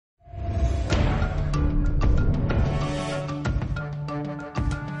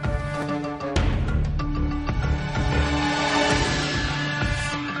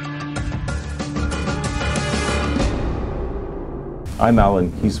I'm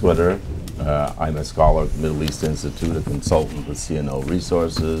Alan Kieswetter. I'm a scholar at the Middle East Institute, a consultant with CNO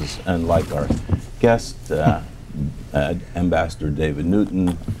Resources, and like our guest, Ambassador David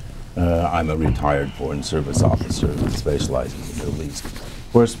Newton, I'm a retired Foreign Service officer who specializes in the Middle East.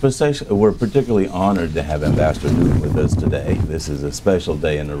 We're particularly honored to have Ambassador Newton with us today. This is a special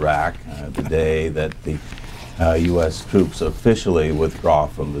day in Iraq, the day that the U.S. troops officially withdraw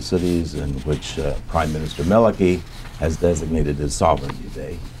from the cities, in which Prime Minister Maliki has designated as Sovereignty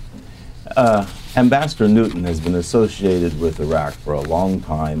Day. Ambassador Newton has been associated with Iraq for a long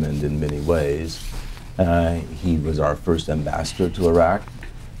time and in many ways. He was our first ambassador to Iraq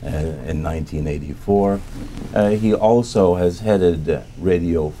in 1984. He also has headed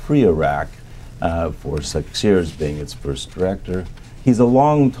Radio Free Iraq for 6 years, being its first director. He's a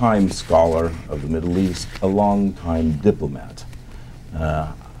long-time scholar of the Middle East, a long-time diplomat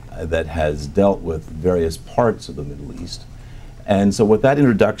that has dealt with various parts of the Middle East. And so with that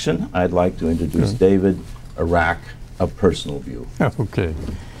introduction, I'd like to introduce David, Iraq, a personal view. Okay.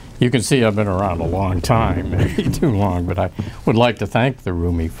 You can see I've been around a long time, maybe too long, but I would like to thank the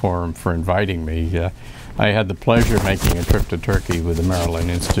Rumi Forum for inviting me. I had the pleasure of making a trip to Turkey with the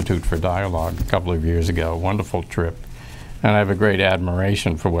Maryland Institute for Dialogue a couple of years ago, a wonderful trip. And I have a great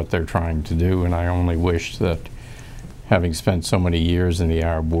admiration for what they're trying to do, and I only wish that, having spent so many years in the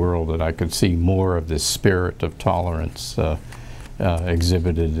Arab world, that I could see more of this spirit of tolerance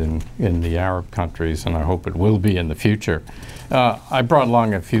exhibited in the Arab countries, and I hope it will be in the future. I brought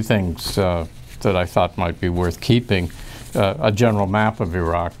along a few things that I thought might be worth keeping. A general map of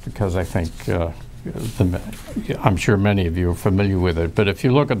Iraq, because I think I'm sure many of you are familiar with it, but if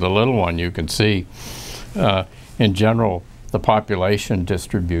you look at the little one, you can see in general the population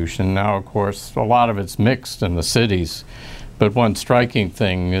distribution. Now, of course, a lot of it's mixed in the cities, but one striking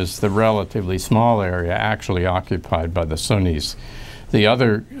thing is the relatively small area actually occupied by the Sunnis. The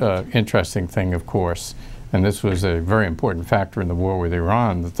other interesting thing, of course, and this was a very important factor in the war with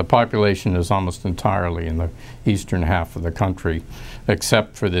Iran, that the population is almost entirely in the eastern half of the country,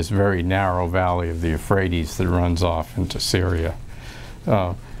 except for this very narrow valley of the Euphrates that runs off into Syria.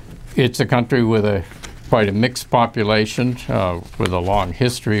 It's a country with quite a mixed population, with a long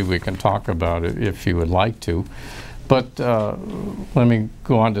history. We can talk about it if you would like to. But let me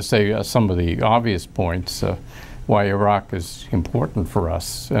go on to say some of the obvious points why Iraq is important for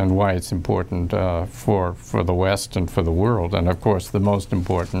us and why it's important for the West and for the world. And of course, the most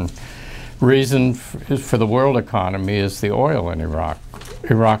important reason for the world economy is the oil in Iraq.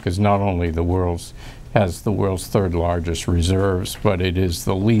 Iraq is not only has the world's third largest reserves, but it is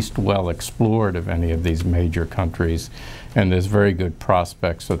the least well explored of any of these major countries. And there's very good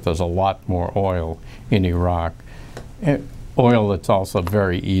prospects that there's a lot more oil in Iraq. Oil that's also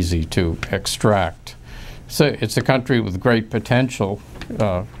very easy to extract. So it's a country with great potential.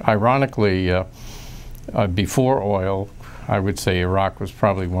 Ironically, before oil, I would say Iraq was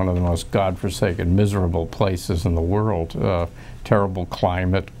probably one of the most godforsaken, miserable places in the world. Terrible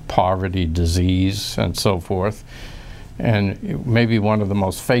climate, poverty, disease, and so forth. And maybe one of the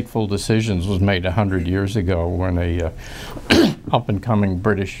most fateful decisions was made 100 years ago when a up-and-coming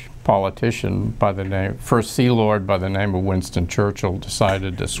British politician by the name, first Sea Lord by the name of Winston Churchill,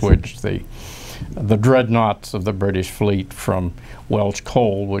 decided to switch the dreadnoughts of the British fleet from Welsh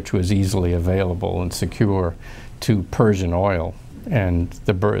coal, which was easily available and secure, to Persian oil. And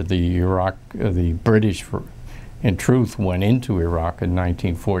the British, in truth, went into Iraq in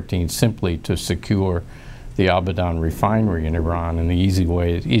 1914 simply to secure the Abadan refinery in Iran, and the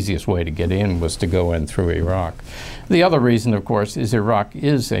easiest way to get in was to go in through Iraq. The other reason, of course, is Iraq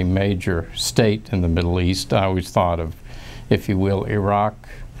is a major state in the Middle East. I always thought of, if you will, Iraq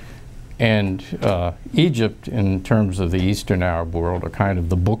and Egypt in terms of the Eastern Arab world are kind of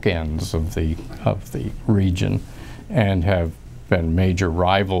the bookends of the region, and have been major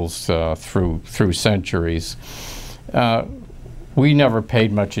rivals through centuries. We never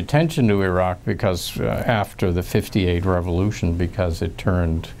paid much attention to Iraq because after the '58 revolution, because it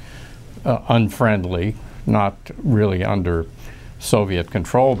turned unfriendly, not really under Soviet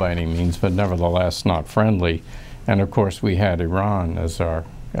control by any means, but nevertheless not friendly. And of course we had Iran as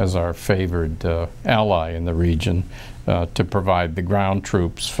our favored ally in the region to provide the ground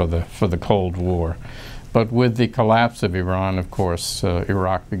troops for the Cold War. But with the collapse of Iran, of course,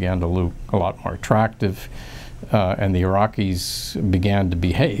 Iraq began to look a lot more attractive. And the Iraqis began to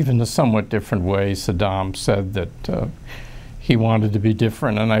behave in a somewhat different way. Saddam said that he wanted to be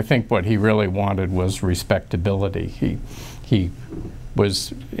different, and I think what he really wanted was respectability. He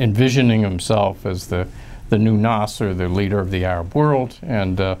was envisioning himself as the the new Nasser, the leader of the Arab world,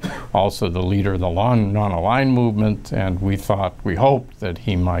 and also the leader of the non-aligned movement. And we hoped that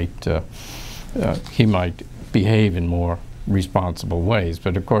he might behave in more responsible ways.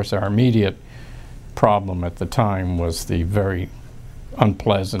 But of course, our immediate problem at the time was the very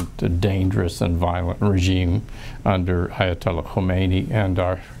unpleasant, dangerous, and violent regime under Ayatollah Khomeini,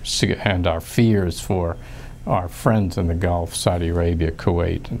 and our fears for our friends in the Gulf, Saudi Arabia,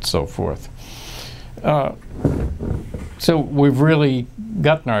 Kuwait, and so forth. So we've really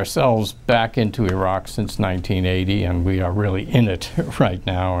gotten ourselves back into Iraq since 1980, and we are really in it right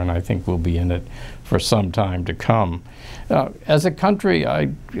now, and I think we'll be in it for some time to come. As a country,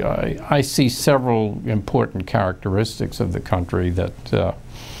 I see several important characteristics of the country that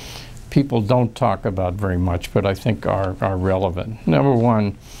people don't talk about very much, but I think are relevant. Number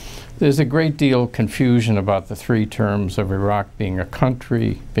one, there's a great deal of confusion about the three terms of Iraq being a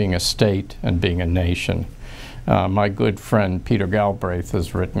country, being a state, and being a nation. My good friend Peter Galbraith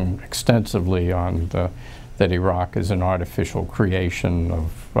has written extensively on that Iraq is an artificial creation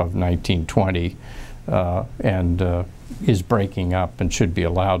of 1920 and is breaking up and should be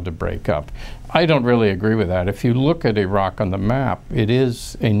allowed to break up. I don't really agree with that. If you look at Iraq on the map, it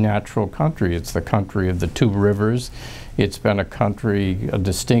is a natural country. It's the country of the two rivers. It's been a country, a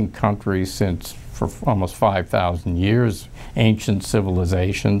distinct country for almost 5,000 years, ancient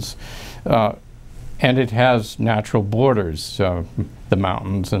civilizations. And it has natural borders, the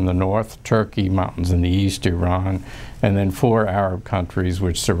mountains in the north, Turkey, mountains in the east, Iran, and then 4 Arab countries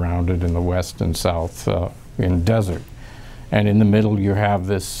which surround it in the west and south in desert. And in the middle you have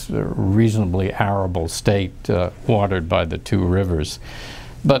this reasonably arable state watered by the two rivers.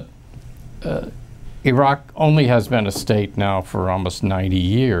 But Iraq only has been a state now for almost 90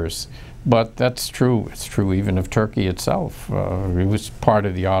 years. But that's true. It's true even of Turkey itself. It was part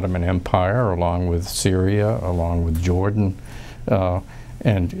of the Ottoman Empire, along with Syria, along with Jordan,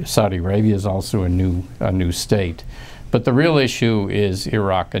 and Saudi Arabia is also a new state. But the real issue is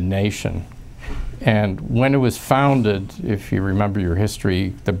Iraq a nation. And when it was founded, if you remember your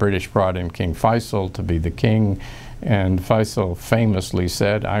history, the British brought in King Faisal to be the king, and Faisal famously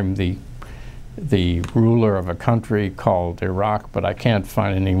said, "I'm the ruler of a country called Iraq, but I can't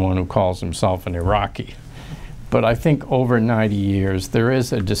find anyone who calls himself an Iraqi." But I think over 90 years, there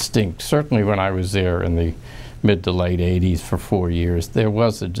is a distinct, certainly when I was there in the mid to late 80s for 4 years, there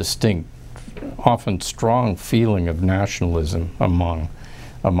was a distinct, often strong feeling of nationalism among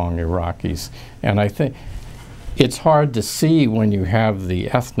Iraqis. And I think it's hard to see when you have the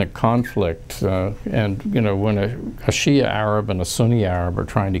ethnic conflict, and you know, when a Shia Arab and a Sunni Arab are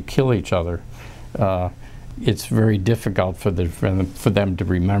trying to kill each other, it's very difficult for them to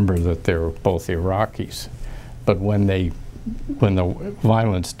remember that they're both Iraqis. But when the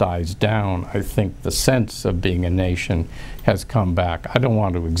violence dies down, I think the sense of being a nation has come back. I don't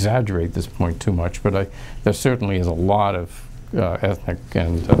want to exaggerate this point too much, but there certainly is a lot of ethnic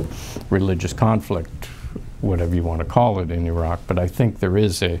and religious conflict, whatever you want to call it, in Iraq, but I think there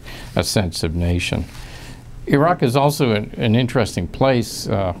is a sense of nation. Iraq is also an interesting place,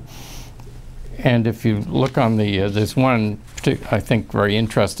 and if you look on there's one, I think, very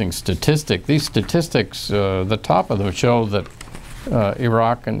interesting statistic. These statistics, the top of them show that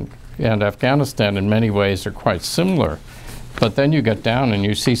Iraq and Afghanistan in many ways are quite similar. But then you get down and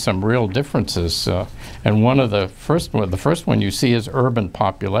you see some real differences. And the first one you see is urban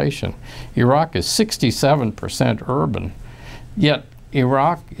population. Iraq is 67% urban, yet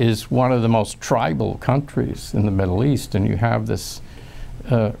Iraq is one of the most tribal countries in the Middle East, and you have this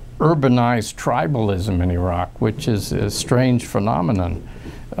urbanized tribalism in Iraq, which is a strange phenomenon.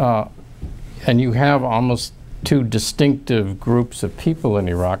 And you have almost two distinctive groups of people in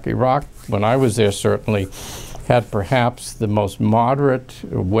Iraq. Iraq, when I was there, certainly had perhaps the most moderate,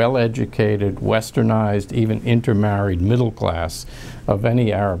 well-educated, westernized, even intermarried middle class of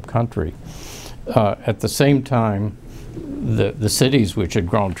any Arab country. At the same time, the cities, which had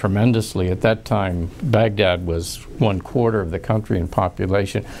grown tremendously, at that time Baghdad was 1/4 of the country in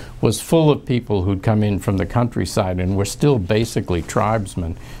population, was full of people who'd come in from the countryside and were still basically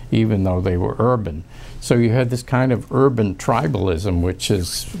tribesmen, even though they were urban. So you had this kind of urban tribalism, which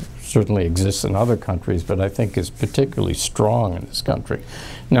certainly exists in other countries, but I think is particularly strong in this country.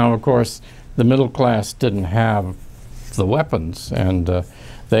 Now, of course, the middle class didn't have the weapons, and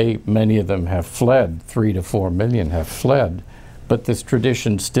many of them have fled. 3 to 4 million have fled, but this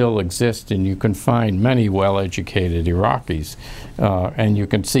tradition still exists, and you can find many well-educated Iraqis, and you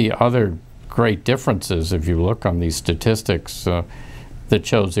can see other great differences if you look on these statistics that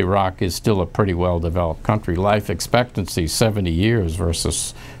shows Iraq is still a pretty well-developed country. Life expectancy 70 years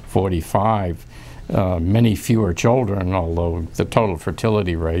versus 45. many fewer children, although the total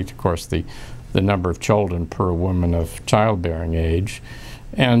fertility rate, of course, the number of children per woman of childbearing age,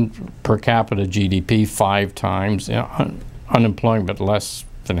 and per capita GDP 5 times, unemployment less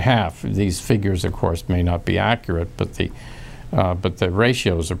than half. These figures, of course, may not be accurate, but the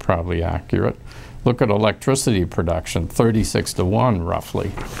ratios are probably accurate. Look at electricity production, 36 to 1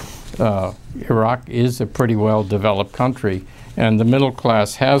 roughly. Iraq is a pretty well developed country, and the middle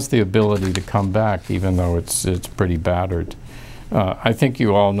class has the ability to come back, even though it's pretty battered. I think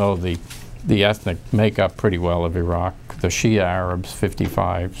you all know the ethnic makeup pretty well of Iraq. The Shia Arabs,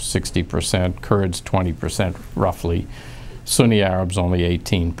 55–60%, Kurds, 20% roughly, Sunni Arabs only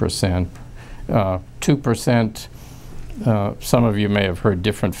 18%, 2%. Some of you may have heard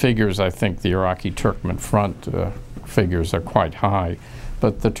different figures. I think the Iraqi Turkmen Front figures are quite high,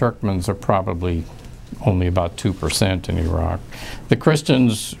 but the Turkmens are probably only about 2% in Iraq. The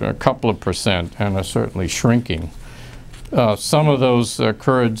Christians, a couple of percent, and are certainly shrinking. Some of those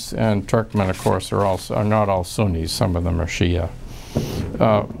Kurds and Turkmen, of course, are not all Sunnis. Some of them are Shia.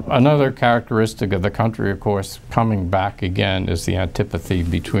 Another characteristic of the country, of course, coming back again, is the antipathy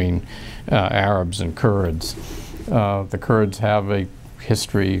between Arabs and Kurds. The Kurds have a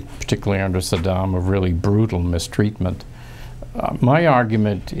history, particularly under Saddam, of really brutal mistreatment. My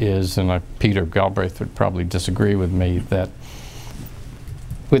argument is, and Peter Galbraith would probably disagree with me, that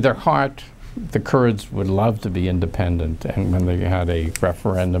with their heart, the Kurds would love to be independent, and when they had a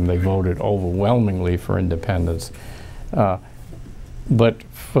referendum, they voted overwhelmingly for independence. But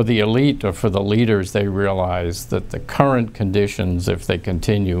for the elite or for the leaders, they realize that the current conditions, if they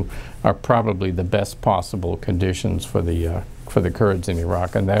continue, are probably the best possible conditions for the Kurds in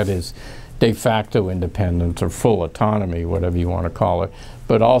Iraq, and that is de facto independence or full autonomy, whatever you want to call it,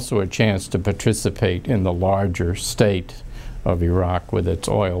 but also a chance to participate in the larger state of Iraq with its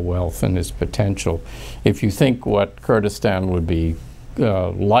oil wealth and its potential. If you think what Kurdistan would be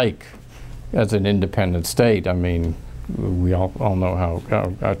like as an independent state, I mean, we all know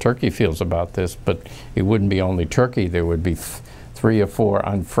how Turkey feels about this, but it wouldn't be only Turkey. There would be 3 or 4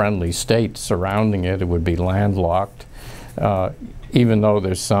 unfriendly states surrounding it. It would be landlocked. Even though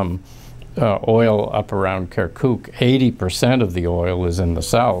there's some oil up around Kirkuk, 80% of the oil is in the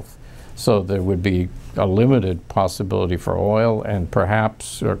south, so there would be a limited possibility for oil and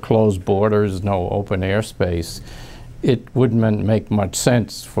perhaps closed borders, no open airspace. It wouldn't make much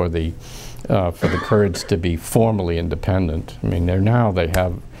sense for the Kurds to be formally independent. I mean, they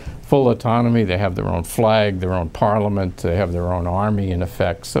have full autonomy, they have their own flag, their own parliament, they have their own army in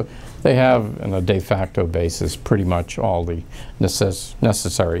effect. So they have, on a de facto basis, pretty much all the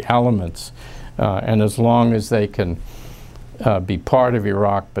necessary elements. And as long as they can be part of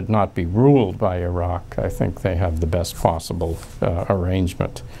Iraq but not be ruled by Iraq, I think they have the best possible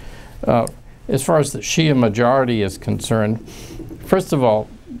arrangement. As far as the Shia majority is concerned, first of all,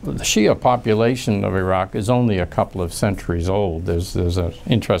 the Shia population of Iraq is only a couple of centuries old. There's an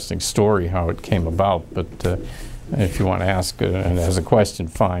interesting story how it came about, but if you want to ask and as a question,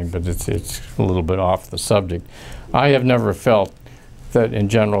 fine, but it's a little bit off the subject. I have never felt that in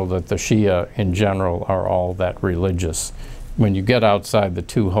general that the Shia in general are all that religious. When you get outside the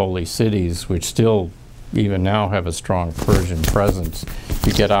 2 holy cities, which still even now have a strong Persian presence,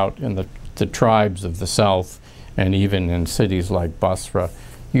 you get out in the tribes of the south, and even in cities like Basra,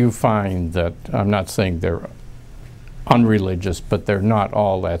 you find that, I'm not saying they're unreligious, but they're not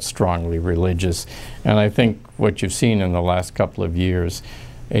all that strongly religious. And I think what you've seen in the last couple of years,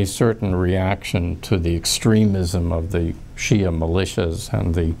 a certain reaction to the extremism of the Shia militias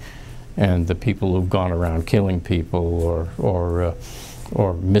and the people who've gone around killing people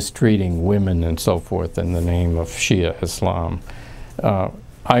or mistreating women and so forth in the name of Shia Islam.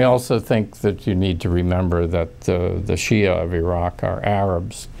 I also think that you need to remember that the Shia of Iraq are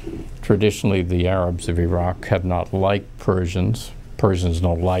Arabs. Traditionally, the Arabs of Iraq have not liked Persians. Persians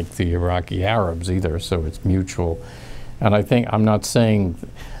don't like the Iraqi Arabs either, so it's mutual. And I'm not saying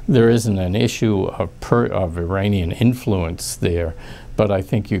there isn't an issue of Iranian influence there, but I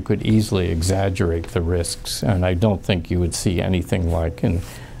think you could easily exaggerate the risks, and I don't think you would see anything like an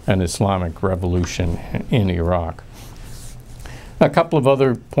Islamic revolution in Iraq. A couple of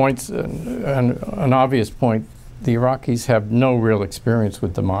other points, an obvious point, the Iraqis have no real experience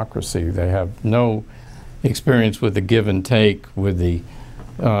with democracy. They have no experience with the give and take, with the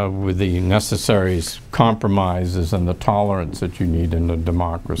necessary compromises and the tolerance that you need in a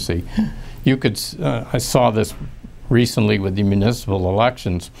democracy. You could, I saw this recently with the municipal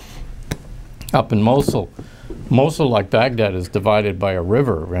elections up in Mosul. Mosul, like Baghdad, is divided by a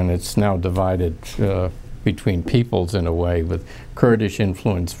river, and it's now divided between peoples in a way, with Kurdish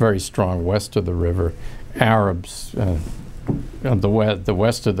influence very strong west of the river, Arabs on the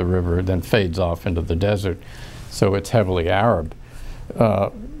west of the river, then fades off into the desert, so it's heavily Arab.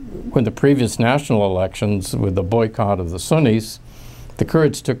 When the previous national elections, with the boycott of the Sunnis, the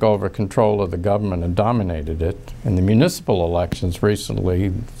Kurds took over control of the government and dominated it. In the municipal elections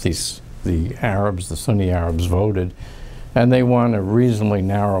recently, the Arabs, the Sunni Arabs, voted, and they won a reasonably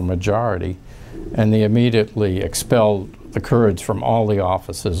narrow majority, and they immediately expelled the Kurds from all the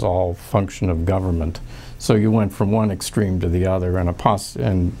offices, all function of government. So you went from one extreme to the other, and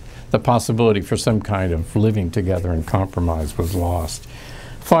the possibility for some kind of living together and compromise was lost.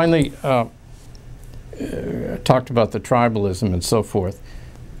 Finally, talked about the tribalism and so forth.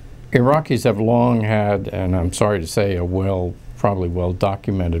 Iraqis have long had, and I'm sorry to say, a probably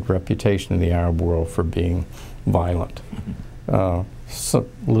well-documented reputation in the Arab world for being violent. So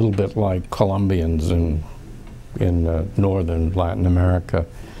a little bit like Colombians in northern Latin America.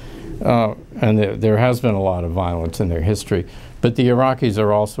 And there has been a lot of violence in their history. But the Iraqis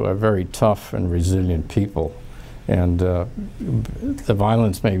are also a very tough and resilient people. And the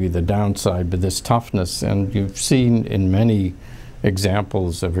violence may be the downside, but this toughness, and you've seen in many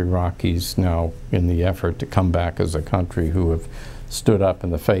examples of Iraqis now in the effort to come back as a country who have stood up in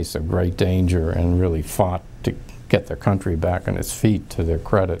the face of great danger and really fought to get their country back on its feet, to their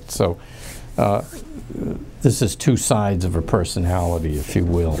credit. So this is two sides of a personality, if you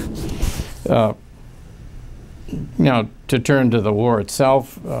will. Now, to turn to the war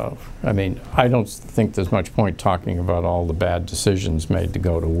itself, I mean, I don't think there's much point talking about all the bad decisions made to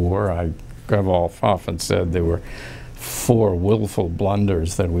go to war. I've often said there were 4 willful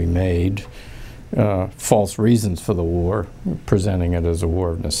blunders that we made, false reasons for the war, presenting it as a war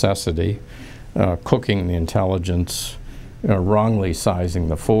of necessity, cooking the intelligence, wrongly sizing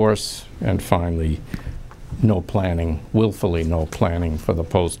the force, and finally, no planning, willfully no planning for the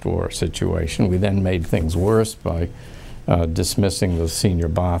post-war situation. We then made things worse by dismissing the senior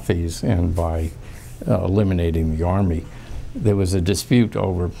Ba'athis and by eliminating the army. There was a dispute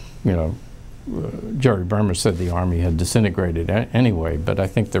over, Jerry Burma said the army had disintegrated anyway, but I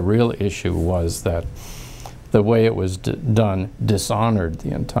think the real issue was that the way it was done dishonored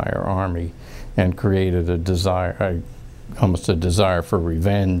the entire army and created a desire, almost a desire for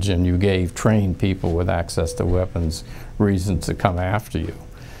revenge, and you gave trained people with access to weapons reasons to come after you.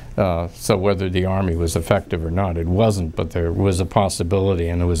 So whether the army was effective or not, it wasn't, but there was a possibility,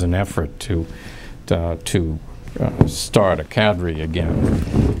 and it was an effort to start a cadre again.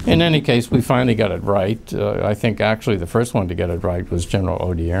 In any case, we finally got it right. I think actually the first one to get it right was General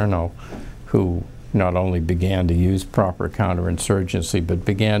Odierno, who not only began to use proper counterinsurgency, but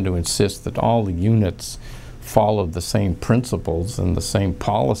began to insist that all the units followed the same principles and the same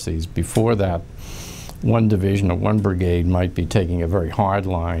policies. Before that, one division or one brigade might be taking a very hard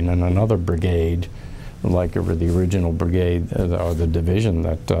line, and another brigade, like the original brigade or the division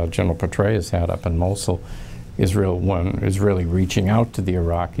that General Petraeus had up in Mosul, is really reaching out to the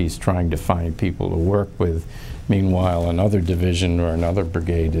Iraqis, trying to find people to work with. Meanwhile, another division or another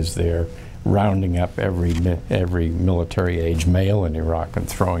brigade is there rounding up every military-age male in Iraq and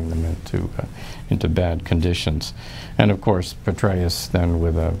throwing them into bad conditions. And of course, Petraeus, then,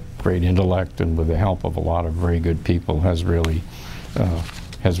 with a great intellect and with the help of a lot of very good people, has really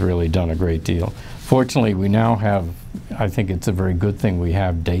done a great deal. Fortunately, we now have, I think it's a very good thing, we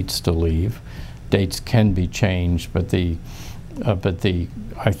have dates to leave. Dates can be changed, but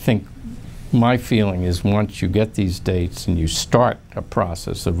I think my feeling is once you get these dates and you start a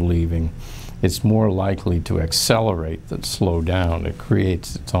process of leaving, it's more likely to accelerate than slow down. It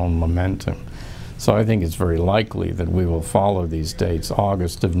creates its own momentum. So I think it's very likely that we will follow these dates.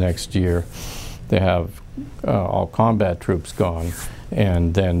 August of next year, they have all combat troops gone,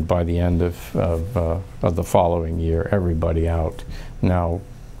 and then by the end of the following year, everybody out. Now,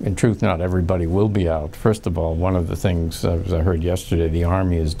 in truth, not everybody will be out. First of all, one of the things, as I heard yesterday, the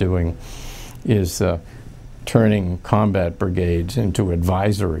Army is doing is turning combat brigades into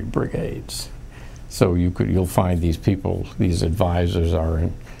advisory brigades. So you'll find these people, these advisors, are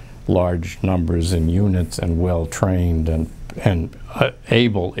in large numbers in units and well trained and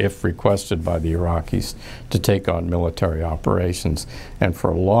able, if requested by the Iraqis, to take on military operations. And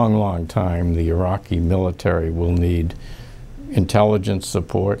for a long, long time, the Iraqi military will need intelligence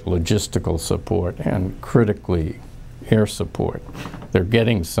support, logistical support, and critically, air support. They're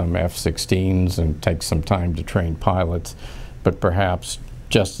getting some F-16s and take some time to train pilots, but perhaps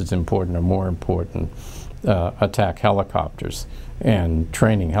just as important or more important, attack helicopters and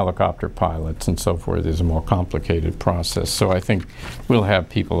training helicopter pilots and so forth is a more complicated process. So I think we'll have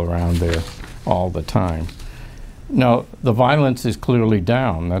people around there all the time. Now, the violence is clearly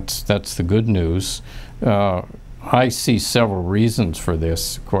down. That's the good news. I see several reasons for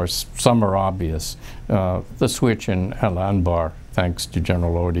this. Of course, some are obvious. The switch in Al Anbar, thanks to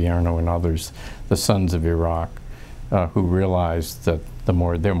General Odierno and others, the sons of Iraq, who realized that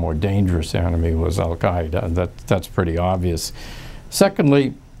their more dangerous enemy was Al-Qaeda. That's pretty obvious.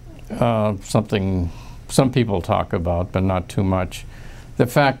 Secondly, something some people talk about, but not too much. The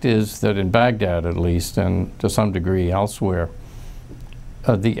fact is that in Baghdad, at least, and to some degree elsewhere,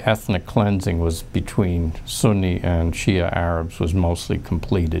 the ethnic cleansing was between Sunni and Shia Arabs was mostly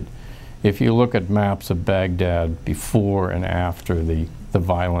completed. If you look at maps of Baghdad before and after the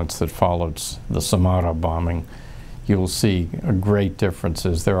violence that followed the Samarra bombing, you'll see great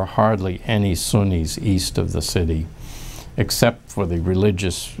differences. There are hardly any Sunnis east of the city, except for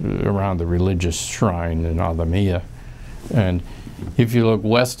around the religious shrine in Adamiyah. And if you look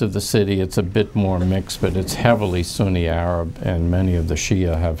west of the city, it's a bit more mixed, but it's heavily Sunni Arab, and many of the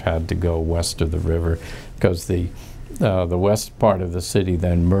Shia have had to go west of the river because the west part of the city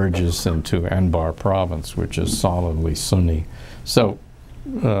then merges into Anbar province, which is solidly Sunni. So,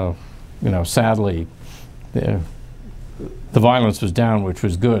 sadly, the violence was down, which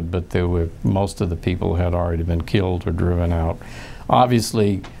was good, but most of the people had already been killed or driven out.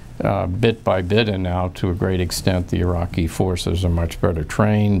 Obviously, bit by bit, and now to a great extent, the Iraqi forces are much better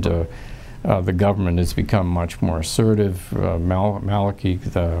trained. The government has become much more assertive. Maliki,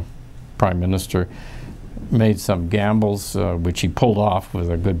 the prime minister, made some gambles, which he pulled off with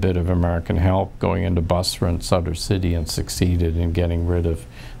a good bit of American help, going into Basra and Sadr City, and succeeded in getting rid of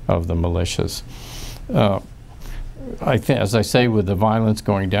the militias. As I say, with the violence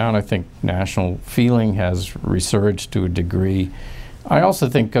going down, I think national feeling has resurged to a degree. I also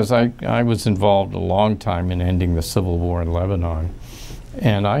think, because I was involved a long time in ending the civil war in Lebanon,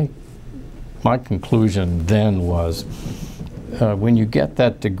 and my conclusion then was when you get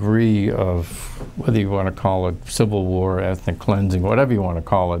that degree of, whether you want to call it civil war, ethnic cleansing, whatever you want to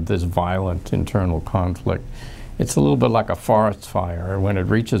call it, this violent internal conflict, it's a little bit like a forest fire. When it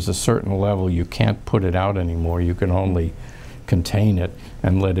reaches a certain level, you can't put it out anymore. You can only contain it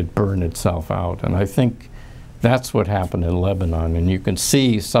and let it burn itself out. And I think that's what happened in Lebanon. And you can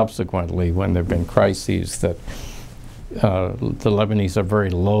see subsequently, when there have been crises, that the Lebanese are very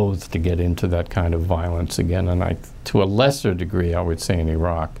loath to get into that kind of violence again. And to a lesser degree, I would say in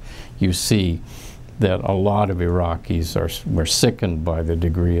Iraq, you see that a lot of Iraqis were sickened by the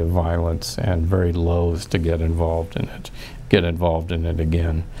degree of violence and very loath to get involved in it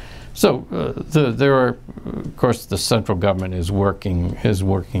again. So there are, of course, the central government is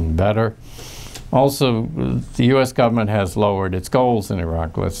working better. Also, the U.S. government has lowered its goals in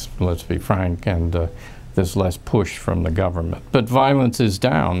Iraq. Let's be frank, and there's less push from the government. But violence is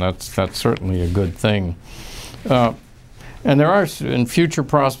down. That's certainly a good thing. And there are, in future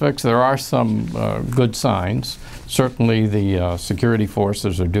prospects, there are some good signs. Certainly, the security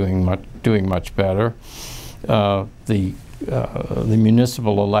forces are doing much better. The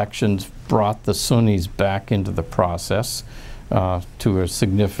municipal elections brought the Sunnis back into the process to a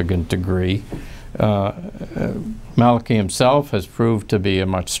significant degree. Maliki himself has proved to be a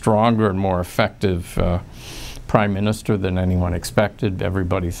much stronger and more effective prime minister than anyone expected.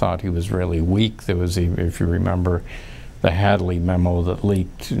 Everybody thought he was really weak. There was, if you remember, the Hadley memo that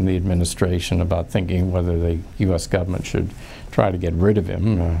leaked in the administration about thinking whether the U.S. government should try to get rid of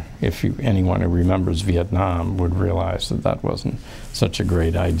him. Anyone who remembers Vietnam would realize that wasn't such a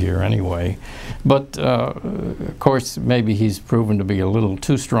great idea anyway. But of course, maybe he's proven to be a little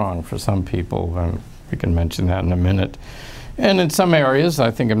too strong for some people. We can mention that in a minute. And in some areas,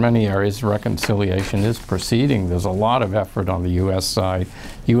 I think in many areas, reconciliation is proceeding. There's a lot of effort on the U.S. side.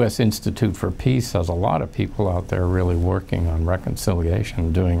 U.S. Institute for Peace has a lot of people out there really working on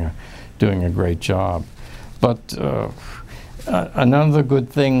reconciliation, doing a great job. But another good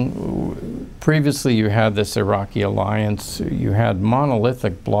thing, previously you had this Iraqi alliance, you had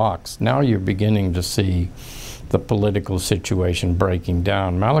monolithic blocs. Now you're beginning to see the political situation breaking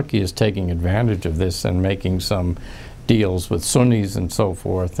down. Maliki is taking advantage of this and making some deals with Sunnis and so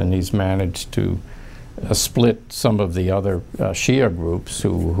forth, and he's managed to split some of the other Shia groups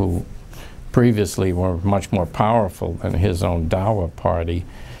who previously were much more powerful than his own Dawa party.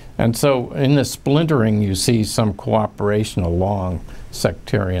 And so in the splintering, you see some cooperation along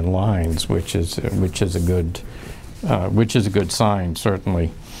sectarian lines, which is a good sign,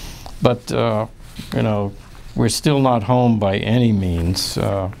 certainly. But we're still not home by any means.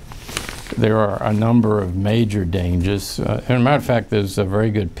 There are a number of major dangers. As a matter of fact, there's a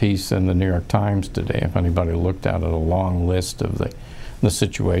very good piece in the New York Times today, if anybody looked at it, a long list of the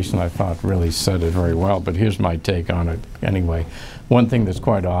situation, I thought, really said it very well. But here's my take on it anyway. One thing that's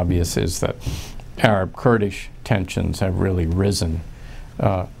quite obvious is that Arab-Kurdish tensions have really risen.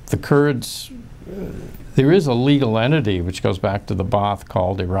 The Kurds, there is a legal entity which goes back to the Ba'ath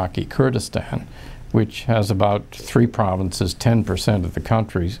called Iraqi Kurdistan, which has about 3 provinces, 10% of the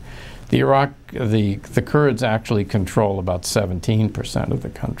countries. The Kurds actually control about 17% of the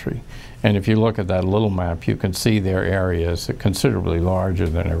country. And if you look at that little map, you can see their areas are considerably larger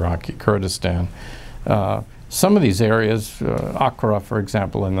than Iraqi Kurdistan. Some of these areas, Accra, for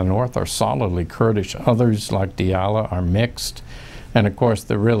example, in the north, are solidly Kurdish. Others, like Diyala, are mixed. And of course,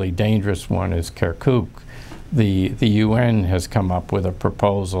 the really dangerous one is Kirkuk. The UN has come up with a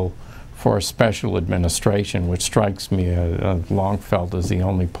proposal for a special administration, which strikes me long felt as the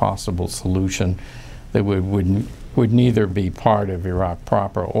only possible solution that would neither be part of Iraq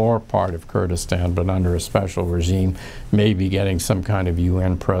proper or part of Kurdistan, but under a special regime, maybe getting some kind of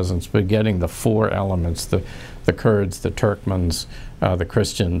UN presence, but getting the 4 elements, the Kurds, the Turkmens, the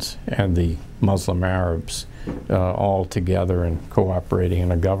Christians, and the Muslim Arabs all together and cooperating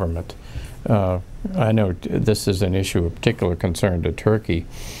in a government. I know this is an issue of particular concern to Turkey.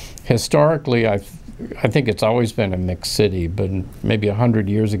 Historically, I think it's always been a mixed city, but maybe 100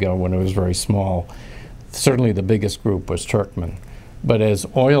 years ago when it was very small, certainly the biggest group was Turkmen. But as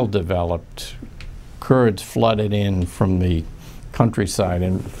oil developed, Kurds flooded in from the countryside,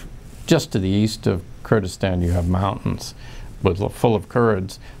 and just to the east of Kurdistan you have mountains full of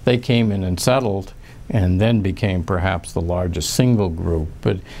Kurds. They came in and settled and then became perhaps the largest single group.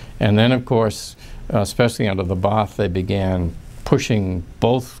 And then, of course, especially under the Ba'ath, they began pushing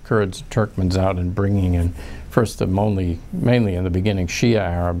both Kurds and Turkmens out and bringing in first mainly in the beginning Shia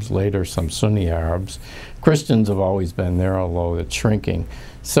Arabs, later some Sunni Arabs. Christians have always been there, although it's shrinking.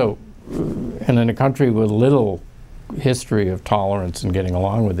 So, and in a country with little history of tolerance and getting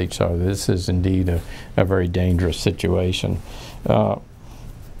along with each other, this is indeed a very dangerous situation. But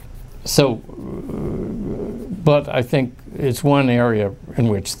I think it's one area in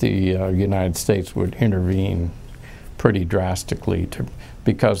which the United States would intervene pretty drastically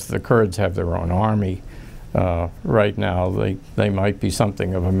because the Kurds have their own army. Right now they might be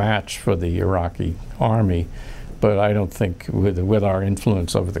something of a match for the Iraqi army, but I don't think with our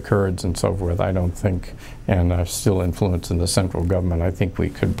influence over the Kurds and so forth, I don't think, and our still influence in the central government, I think we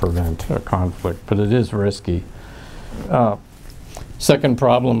could prevent a conflict, but it is risky. Second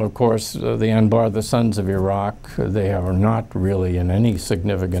problem, of course, the Anbar, the Sons of Iraq, they are not really in any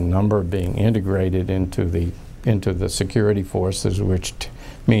significant number being integrated into the security forces, which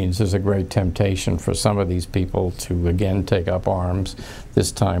means there's a great temptation for some of these people to again take up arms,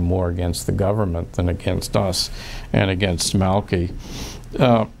 this time more against the government than against us and against Malki.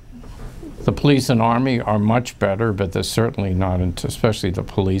 The police and army are much better, but they're certainly not, especially the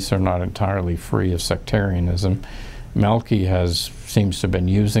police are not entirely free of sectarianism. Malki seems to have been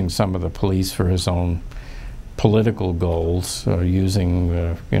using some of the police for his own political goals,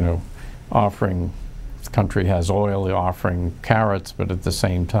 offering, the country has oil, offering carrots, but at the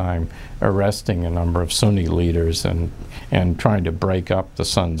same time arresting a number of Sunni leaders and trying to break up the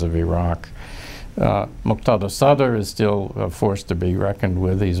Sons of Iraq. Muqtada Sadr is still a force to be reckoned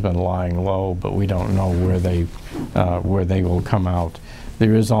with. He's been lying low, but we don't know where they will come out.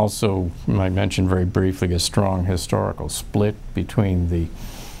 There is also, I mentioned very briefly, a strong historical split between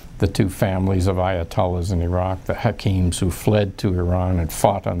the two families of Ayatollahs in Iraq, the Hakims who fled to Iran and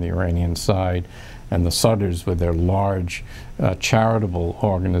fought on the Iranian side, and the Sadrs with their large charitable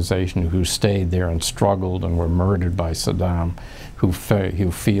organization who stayed there and struggled and were murdered by Saddam, who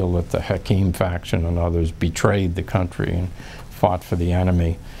feel that the Hakim faction and others betrayed the country and fought for the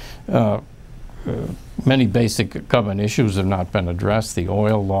enemy. Many basic government issues have not been addressed. The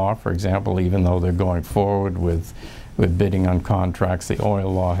oil law, for example, even though they're going forward with bidding on contracts, the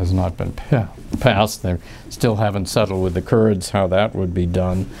oil law has not been passed. They still haven't settled with the Kurds how that would be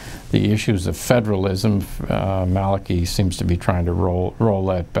done. The issues of federalism, Maliki seems to be trying to roll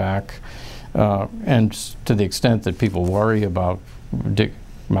that back. And to the extent that people worry about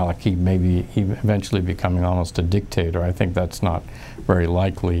Maliki maybe eventually becoming almost a dictator, I think that's not very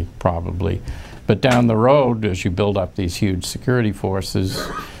likely, probably. But down the road, as you build up these huge security forces,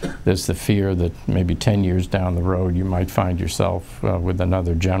 there's the fear that maybe 10 years down the road you might find yourself with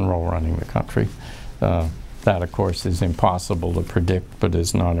another general running the country. That, of course, is impossible to predict, but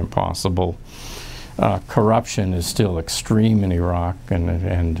is not impossible. Corruption is still extreme in Iraq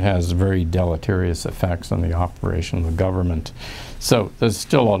and has very deleterious effects on the operation of the government. So there's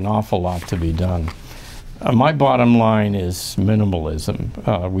still an awful lot to be done. My bottom line is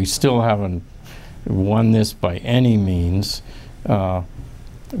minimalism. We still haven't won this by any means.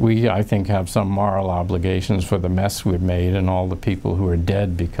 We, I think, have some moral obligations for the mess we've made and all the people who are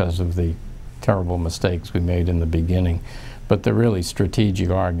dead because of the terrible mistakes we made in the beginning. But the really strategic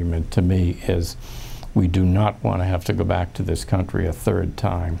argument to me is we do not want to have to go back to this country a third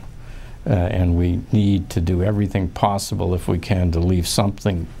time. And we need to do everything possible, if we can, to leave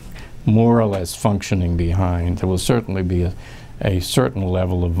something more or less functioning behind. There will certainly be a certain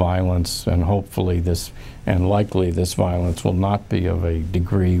level of violence, and hopefully this, and likely this violence will not be of a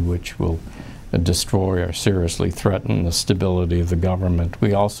degree which will destroy or seriously threaten the stability of the government.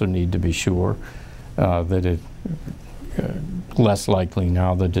 We also need to be sure that it, less likely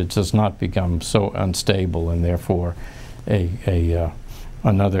now, that it does not become so unstable and therefore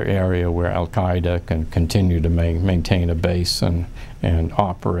another area where Al-Qaeda can continue to maintain a base and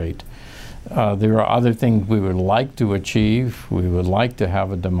operate. There are other things we would like to achieve. We would like to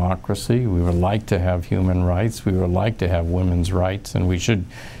have a democracy. We would like to have human rights. We would like to have women's rights, and we should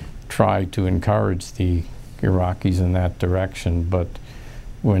try to encourage the Iraqis in that direction. But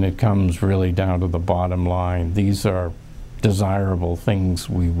when it comes really down to the bottom line, these are desirable things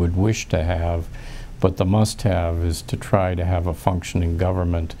we would wish to have, but the must-have is to try to have a functioning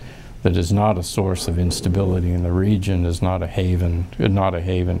government that is not a source of instability in the region, is not a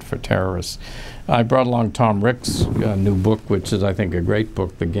haven for terrorists. I brought along Tom Rick's new book, which is, I think, a great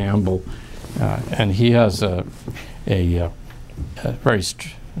book, The Gamble, and he has a very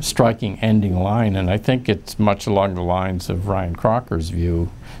striking ending line, and I think it's much along the lines of Ryan Crocker's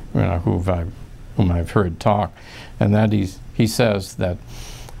view, whom I've heard talk, and that he says that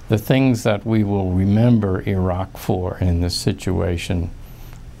the things that we will remember Iraq for in this situation,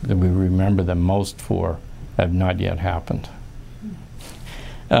 that we remember them most for, have not yet happened.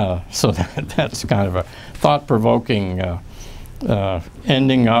 So that's kind of a thought-provoking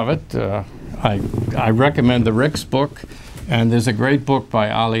ending of it. I recommend the Ricks book, and there's a great book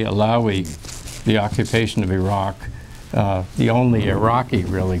by Ali Alawi, The Occupation of Iraq, the only Iraqi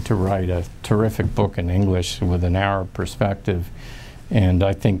really to write a terrific book in English with an Arab perspective. And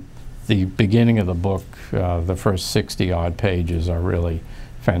I think the beginning of the book, the first 60-odd pages, are really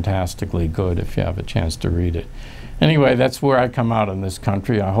fantastically good if you have a chance to read it. Anyway, that's where I come out in this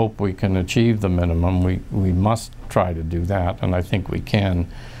country. I hope we can achieve the minimum. We must try to do that, and I think we can.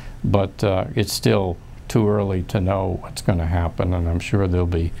 But it's still too early to know what's going to happen, and I'm sure there'll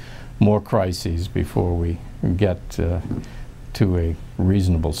be more crises before we get to a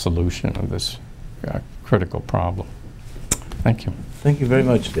reasonable solution of this critical problem. Thank you. Thank you very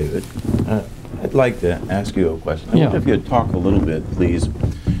much, David. I'd like to ask you a question. I wonder if you'd talk a little bit, please,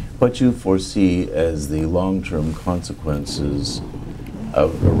 what you foresee as the long-term consequences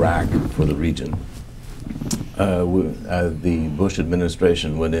of Iraq for the region. The Bush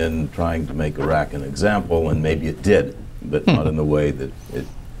administration went in trying to make Iraq an example, and maybe it did, but not in the way that it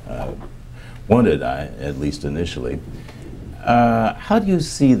wanted, at least initially. How do you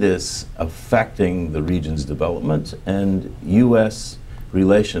see this affecting the region's development and U.S.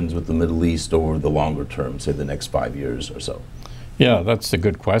 relations with the Middle East over the longer term, say the next 5 years or so? Yeah, that's a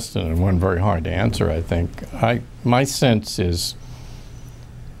good question, and one very hard to answer, I think. My sense is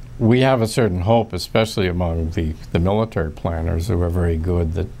we have a certain hope, especially among the military planners who are very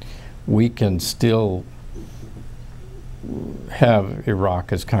good, that we can still have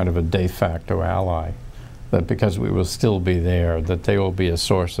Iraq as kind of a de facto ally, that because we will still be there, that they will be a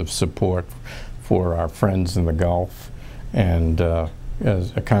source of support for our friends in the Gulf and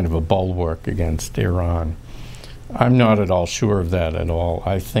as a kind of a bulwark against Iran. I'm not at all sure of that at all.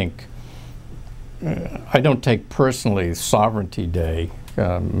 I think, I don't take personally Sovereignty Day,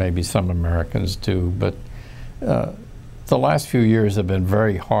 maybe some Americans do, but the last few years have been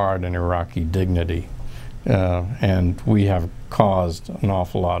very hard on Iraqi dignity, and we have caused an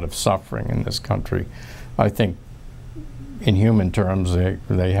awful lot of suffering in this country. I think in human terms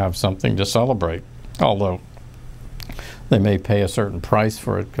they have something to celebrate, although they may pay a certain price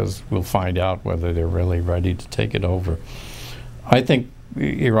for it, because we'll find out whether they're really ready to take it over. I think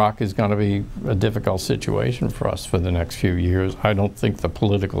Iraq is going to be a difficult situation for us for the next few years. I don't think the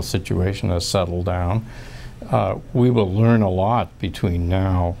political situation has settled down. We will learn a lot between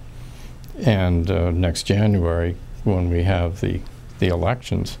now and next January, when we have the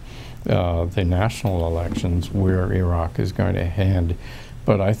elections, the national elections, where Iraq is going to head.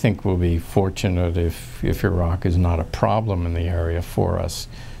 But I think we'll be fortunate if Iraq is not a problem in the area for us.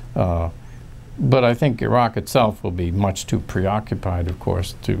 But I think Iraq itself will be much too preoccupied, of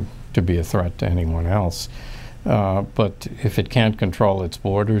course, to be a threat to anyone else. But if it can't control its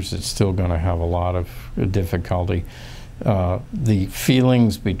borders, it's still going to have a lot of difficulty. The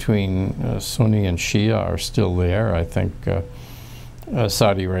feelings between Sunni and Shia are still there. I think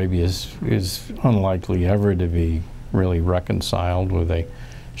Saudi Arabia is unlikely ever to be really reconciled with a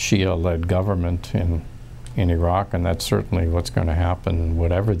Shia-led government in Iraq, and that's certainly what's going to happen,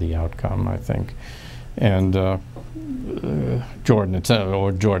 whatever the outcome, I think. And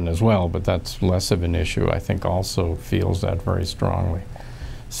Jordan as well, but that's less of an issue, I think, also feels that very strongly.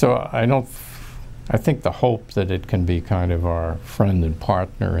 So I think the hope that it can be kind of our friend and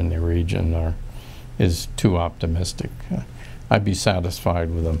partner in the region is too optimistic. I'd be satisfied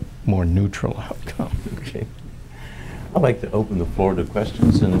with a more neutral outcome. Okay. I'd like to open the floor to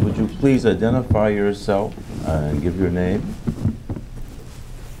questions, and would you please identify yourself and give your name?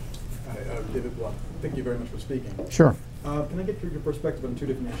 Hi, David Bluff. Thank you very much for speaking. Sure. Can I get your perspective on two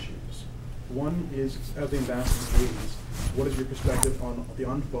different issues? One is, as the ambassador leads, what is your perspective on the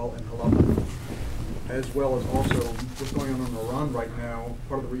Anfal and Halab, as well as also what's going on in Iran right now?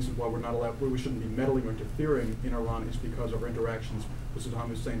 Part of the reason why we're not allowed, why we shouldn't be meddling or interfering in Iran is because of our interactions with Saddam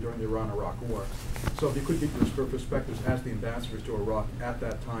Hussein during the Iran-Iraq War. So if you could get your perspectives as the ambassadors to Iraq at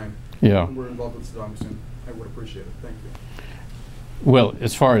that time, when we're involved with Saddam Hussein, I would appreciate it. Thank you. Well,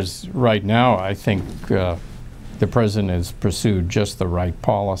 as far as right now, I think the president has pursued just the right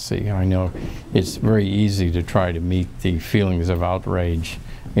policy. I know it's very easy to try to meet the feelings of outrage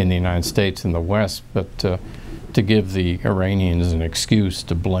in the United States and the West, but to give the Iranians an excuse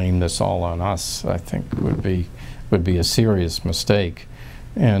to blame this all on us, I think would be a serious mistake.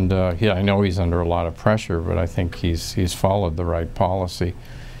 And yeah, I know he's under a lot of pressure, but I think he's followed the right policy.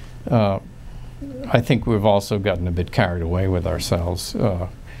 I think we've also gotten a bit carried away with ourselves,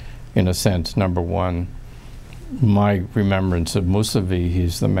 in a sense. Number one, my remembrance of Mousavi,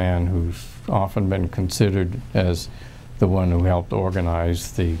 he's the man who's often been considered as the one who helped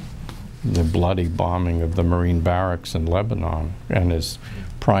organize the bloody bombing of the Marine barracks in Lebanon. And as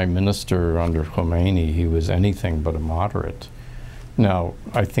prime minister under Khomeini, he was anything but a moderate. Now,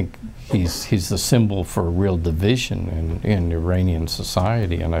 I think he's the symbol for a real division in Iranian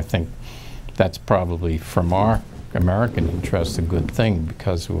society, and I think that's probably, from our American interest, a good thing,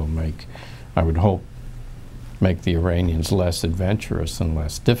 because it will make, I would hope, make the Iranians less adventurous and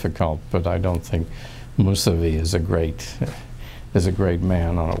less difficult. But I don't think Mousavi is a great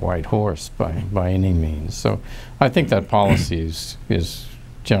man on a white horse by any means. So I think that policy is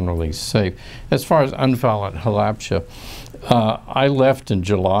generally safe. As far as Anfal and Halabja, I left in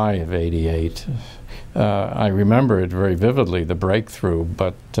July of '88. I remember it very vividly, the breakthrough,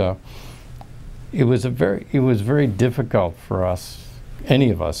 but it was very difficult for us, any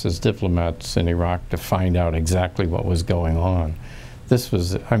of us as diplomats in Iraq, to find out exactly what was going on. This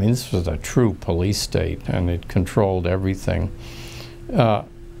was a true police state, and it controlled everything.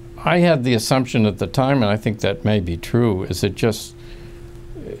 I had the assumption at the time, and I think that may be true, is it just,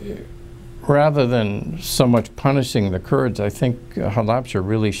 rather than so much punishing the Kurds, I think Halabja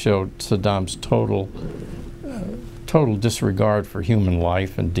really showed Saddam's total disregard for human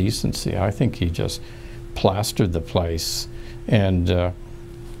life and decency. I think he just plastered the place. And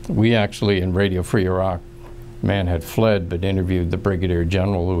we actually, in Radio Free Iraq, man had fled, but interviewed the brigadier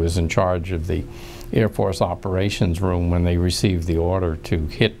general who was in charge of the Air Force operations room when they received the order to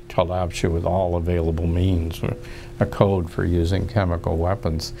hit Halabja with all available means, a code for using chemical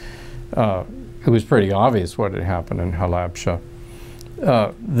weapons. It was pretty obvious what had happened in Halabja.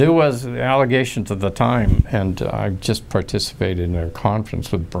 There was allegations at the time, and I just participated in a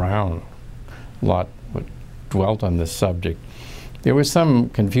conference with Brown, a lot dwelt on this subject. There were some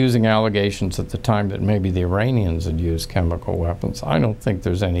confusing allegations at the time that maybe the Iranians had used chemical weapons. I don't think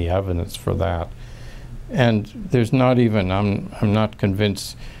there's any evidence for that. And there's not even, I'm not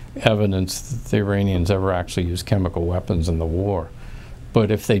convinced, evidence that the Iranians ever actually used chemical weapons in the war. But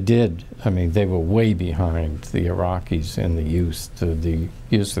if they did, I mean, they were way behind the Iraqis in the use. The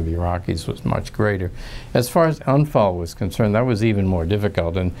use of the Iraqis was much greater. As far as Anfal was concerned, that was even more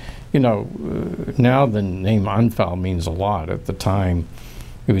difficult. And, you know, now the name Anfal means a lot. At the time,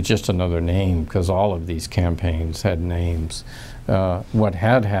 it was just another name, because all of these campaigns had names. What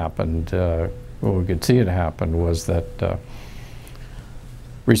had happened, what we could see had happened, was that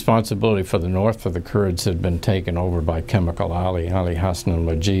responsibility for the north for the Kurds had been taken over by Chemical Ali Hassan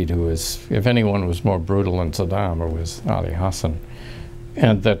al-Majid, who was, if anyone was more brutal than Saddam, it was Ali Hassan.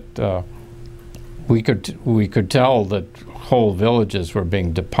 And that we could tell that whole villages were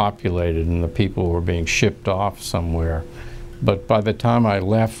being depopulated and the people were being shipped off somewhere. But by the time I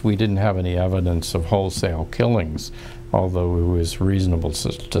left, we didn't have any evidence of wholesale killings, although it was reasonable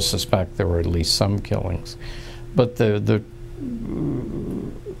to suspect there were at least some killings. But the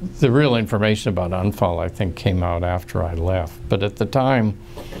the real information about UNFAL, I think, came out after I left. But at the time,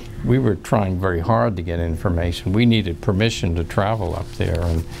 we were trying very hard to get information. We needed permission to travel up there,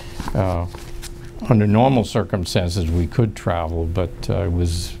 and under normal circumstances, we could travel, but it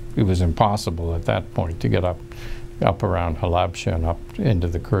was impossible at that point to get up around Halabja and up into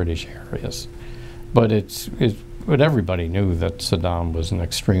the Kurdish areas. But but everybody knew that Saddam was an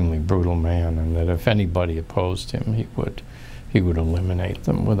extremely brutal man, and that if anybody opposed him, he would eliminate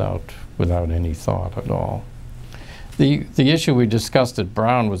them without any thought at all. The issue we discussed at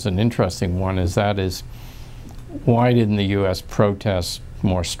Brown was an interesting one. Why didn't the U.S. protest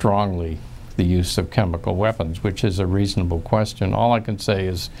more strongly the use of chemical weapons, which is a reasonable question. All I can say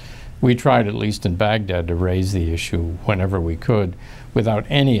is we tried, at least in Baghdad, to raise the issue whenever we could without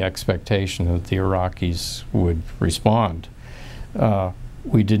any expectation that the Iraqis would respond.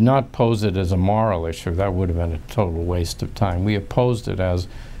 We did not pose it as a moral issue. That would have been a total waste of time. We opposed it as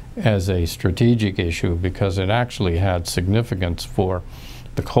a strategic issue because it actually had significance for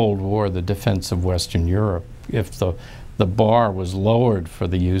the Cold War, the defense of Western Europe. If the bar was lowered for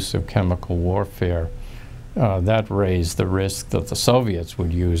the use of chemical warfare, that raised the risk that the Soviets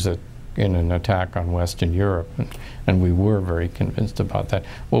would use it in an attack on Western Europe, and we were very convinced about that.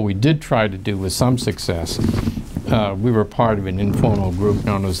 What we did try to do with some success, we were part of an informal group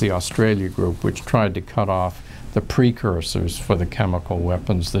known as the Australia Group, which tried to cut off the precursors for the chemical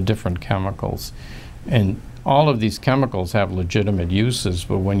weapons, the different chemicals. And all of these chemicals have legitimate uses,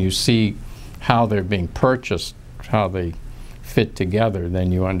 but when you see how they're being purchased, how they fit together,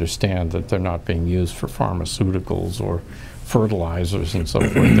 then you understand that they're not being used for pharmaceuticals or fertilizers and so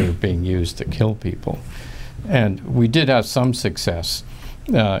forth. They're being used to kill people. And we did have some success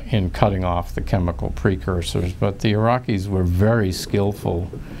in cutting off the chemical precursors, but the Iraqis were very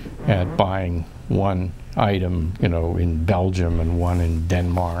skillful at buying one item, in Belgium and one in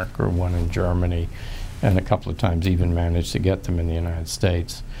Denmark or one in Germany, and a couple of times even managed to get them in the United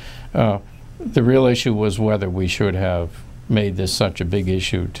States. The real issue was whether we should have made this such a big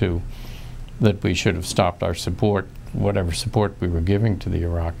issue that we should have stopped our support, whatever support we were giving to the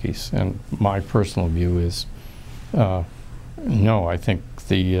Iraqis. And my personal view is no. I think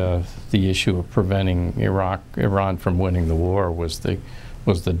the issue of preventing Iran from winning the war was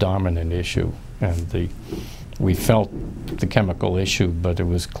the dominant issue, and we felt the chemical issue, but it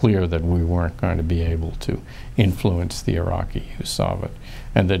was clear that we weren't going to be able to influence the Iraqi use of it,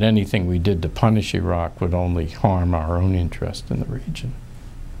 and that anything we did to punish Iraq would only harm our own interest in the region.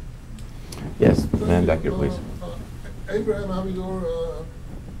 Yes, man back here, please. Abraham Abidor,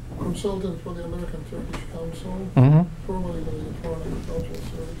 consultant for the American-Turkish Council, formerly with the Foreign Agricultural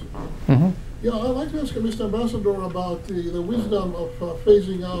Service. Yeah, I'd like to ask Mr. Ambassador about the wisdom of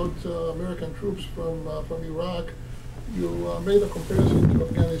phasing out American troops from Iraq. You made a comparison to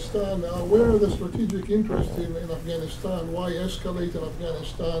Afghanistan. Where are the strategic interest in Afghanistan? Why escalate in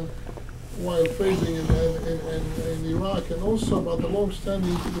Afghanistan while phasing in Iraq? And also about the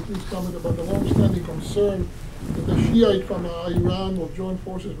long-standing, could you please comment about the long-standing concern that the Shiite from Iran will join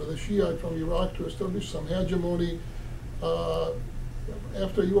forces with the Shiite from Iraq to establish some hegemony.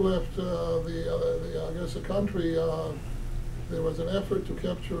 After you left I guess the country, there was an effort to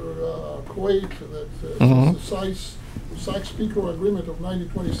capture Kuwait. That the Sykes-Picot Agreement of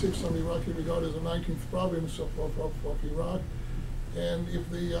 1926, some Iraqi regard as the 19th province of Iraq. And if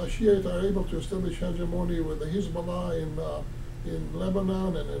the Shiite are able to establish hegemony with the Hezbollah in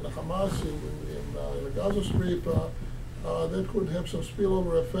Lebanon and in Hamas in the Gaza Strip, that could have some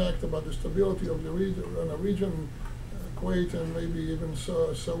spillover effect about the stability of the region, Kuwait and maybe even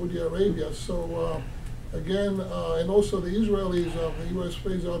Saudi Arabia. So again, and also the Israelis, the U.S.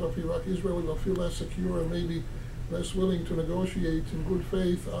 phase out of Iraq, Israel will feel less secure and maybe less willing to negotiate in good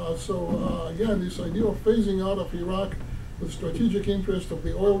faith. So again, this idea of phasing out of Iraq with strategic interest of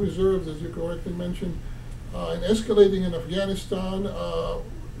the oil reserves, as you correctly mentioned, and escalating in Afghanistan.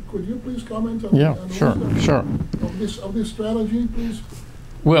 Could you please comment on, sure. Of this strategy, please?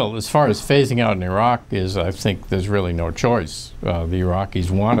 Well, as far as phasing out in Iraq I think there's really no choice. The Iraqis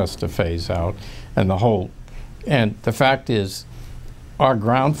want us to phase out, and the fact is, our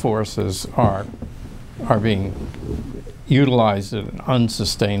ground forces are being utilized at an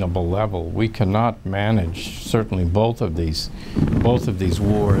unsustainable level. We cannot manage certainly both of these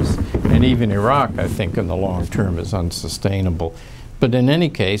wars, and even Iraq, I think, in the long term is unsustainable. But in any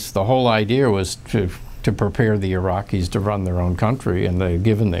case, the whole idea was to prepare the Iraqis to run their own country, and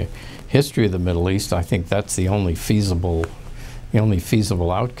given the history of the Middle East, I think that's the only feasible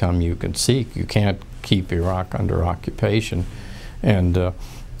outcome you can seek. You can't keep Iraq under occupation, and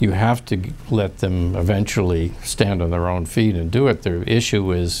you have to let them eventually stand on their own feet and do it. The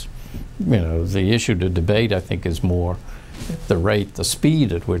issue is, the issue to debate, I think, is more the rate, the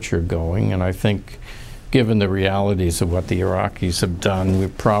speed at which you're going. And I think, given the realities of what the Iraqis have done, we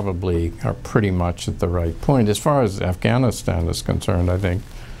probably are pretty much at the right point. As far as Afghanistan is concerned, I think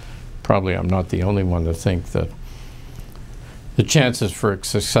probably I'm not the only one to think that the chances for a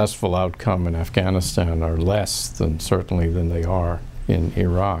successful outcome in Afghanistan are less than they are in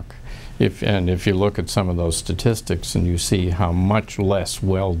Iraq. If you look at some of those statistics and you see how much less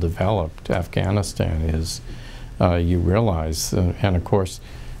well-developed Afghanistan is, you realize, and of course,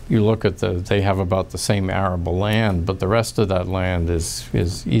 you look at they have about the same arable land, but the rest of that land is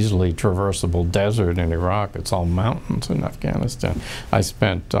easily traversable desert in Iraq. It's all mountains in Afghanistan. I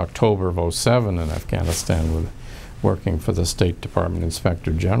spent October of '07 in Afghanistan working for the State Department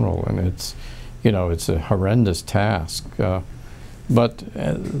Inspector General, and it's a horrendous task. But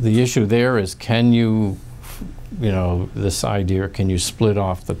the issue there is, can you, this idea, can you split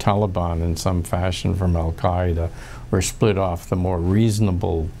off the Taliban in some fashion from Al-Qaeda, or split off the more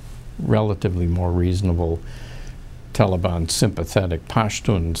reasonable, relatively more reasonable Taliban sympathetic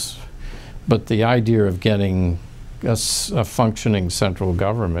Pashtuns? But the idea of getting a functioning central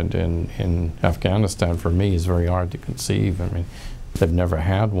government in Afghanistan, for me, is very hard to conceive. I mean, they've never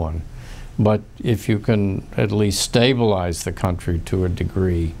had one. But if you can at least stabilize the country to a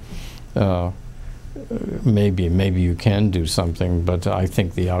degree, maybe you can do something, but I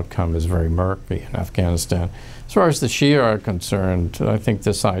think the outcome is very murky in Afghanistan. As far as the Shia are concerned, I think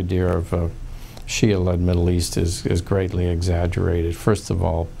this idea of a Shia-led Middle East is greatly exaggerated. First of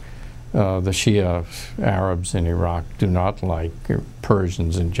all, the Shia Arabs in Iraq do not like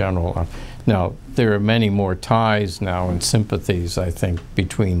Persians in general. Now, there are many more ties now and sympathies, I think,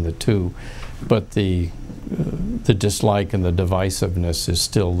 between the two, but the dislike and the divisiveness is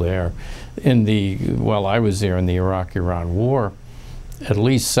still there. While I was there in the Iraq-Iran war, at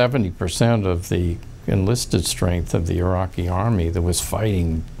least 70% of the enlisted strength of the Iraqi army that was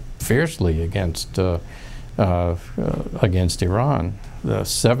fighting fiercely against Iran,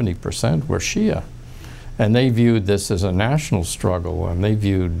 70% were Shia. And they viewed this as a national struggle, and they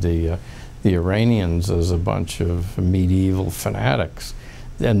viewed the Iranians as a bunch of medieval fanatics.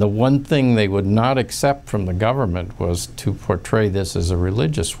 And the one thing they would not accept from the government was to portray this as a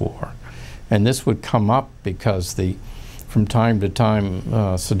religious war. And this would come up because from time to time,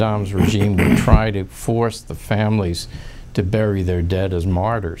 Saddam's regime would try to force the families to bury their dead as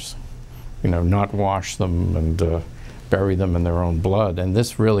martyrs, not wash them and bury them in their own blood. And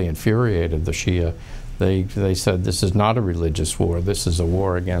this really infuriated the Shia. They said, this is not a religious war. This is a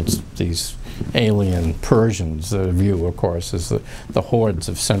war against these alien Persians. The view, of course, is that the hordes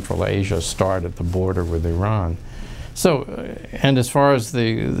of Central Asia start at the border with Iran. So, and as far as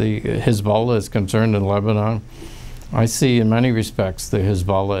the Hezbollah is concerned in Lebanon, I see in many respects the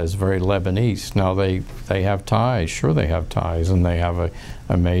Hezbollah as very Lebanese. Now they have ties, sure they have ties, and they have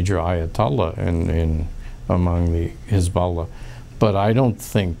a major Ayatollah among the Hezbollah. But I don't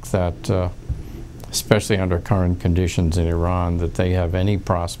think that, especially under current conditions in Iran, that they have any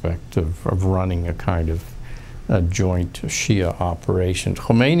prospect of running a kind of a joint Shia operation.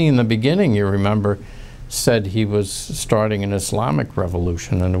 Khomeini in the beginning, you remember, said he was starting an Islamic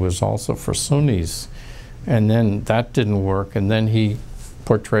revolution, and it was also for Sunnis. And then that didn't work, and then he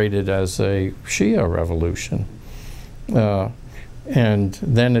portrayed it as a Shia revolution. And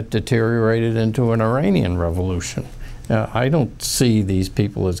then it deteriorated into an Iranian revolution. I don't see these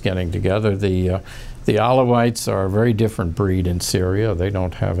people as getting together. The Alawites are a very different breed in Syria. They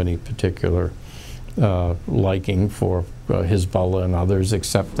don't have any particular liking for Hezbollah and others,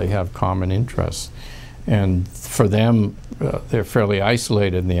 except they have common interests. And for them, they're fairly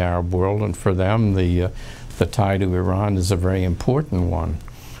isolated in the Arab world, and for them, the tie to Iran is a very important one.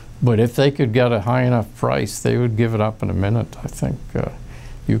 But if they could get a high enough price, they would give it up in a minute, I think.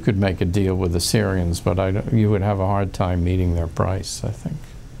 You could make a deal with the Syrians, but you would have a hard time meeting their price, I think.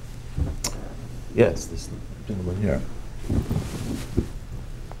 Yes, this gentleman here.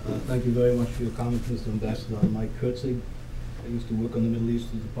 Thank you very much for your comments, Mr. Ambassador. I'm Mike Kurtzig. I used to work on the Middle East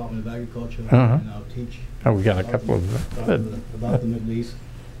at the Department of Agriculture, and now teach. Oh, we got a couple of about the Middle East.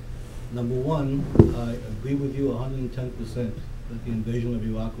 Number one, I agree with you 110% that the invasion of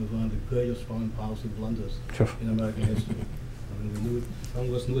Iraq was one of the greatest foreign policy blunders in American history. I mean, we knew it, some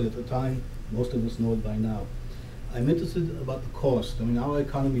of us knew it at the time, most of us know it by now. I'm interested about the cost. I mean, our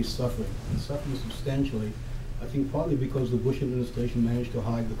economy is suffering, and suffering substantially, I think partly because the Bush administration managed to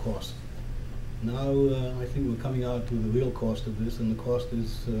hide the cost. Now, I think we're coming out to the real cost of this, and the cost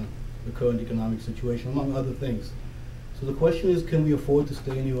is the current economic situation, among other things. So the question is, can we afford to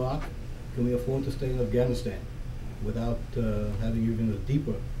stay in Iraq? Can we afford to stay in Afghanistan without having even a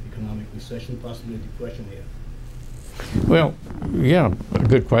deeper economic recession, possibly a depression here? Well, yeah, a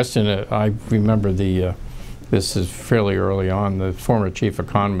good question. I remember this is fairly early on, the former chief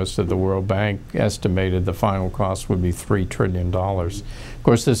economist of the World Bank estimated the final cost would be $3 trillion. Of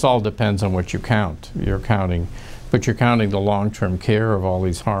course, this all depends on what you count. You're counting the long-term care of all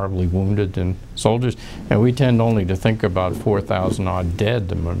these horribly wounded and soldiers, and we tend only to think about 4,000 odd dead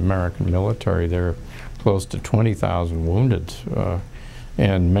in the American military. There are close to 20,000 wounded.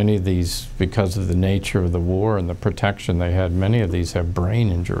 And many of these, because of the nature of the war and the protection they had, many of these have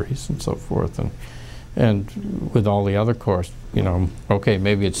brain injuries and so forth. And with all the other costs, you know, okay,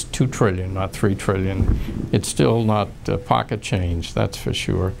 maybe it's 2 trillion, not 3 trillion. It's still not pocket change, that's for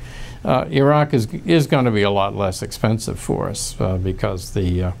sure. Iraq is going to be a lot less expensive for us because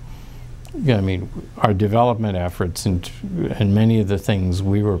I mean, our development efforts and many of the things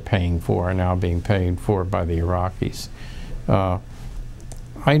we were paying for are now being paid for by the Iraqis.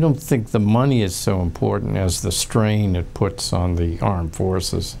 I don't think the money is so important as the strain it puts on the armed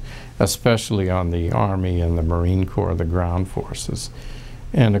forces, especially on the Army and the Marine Corps, the ground forces.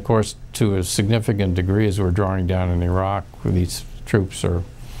 And of course, to a significant degree, as we're drawing down in Iraq, these troops are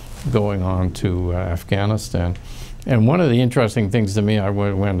going on to Afghanistan. And one of the interesting things to me, I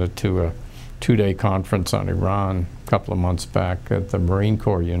went to a 2-day conference on Iran a couple of months back at the Marine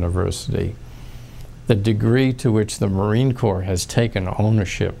Corps University. The degree to which the Marine Corps has taken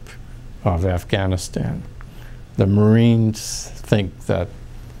ownership of Afghanistan. The Marines think that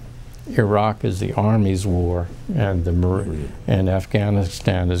Iraq is the Army's war and and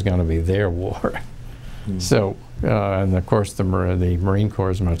Afghanistan is going to be their war. So, and of course the Marine Corps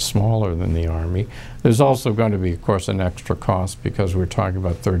is much smaller than the Army. There's also going to be, of course, an extra cost because we're talking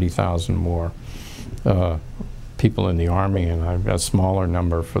about 30,000 more people in the Army and a smaller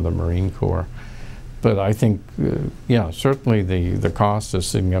number for the Marine Corps. But I think, yeah, certainly the cost is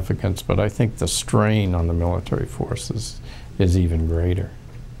significant, but I think the strain on the military forces is even greater.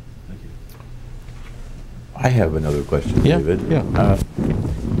 Thank you. I have another question, Yeah, David. yeah.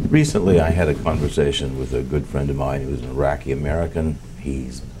 Recently, I had a conversation with a good friend of mine who's an Iraqi American.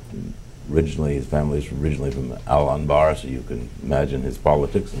 His family's originally from Al Anbar, so you can imagine his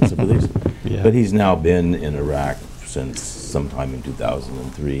politics and sympathies. Yeah. But he's now been in Iraq since sometime in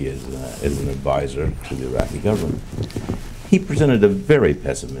 2003 as an advisor to the Iraqi government. He presented a very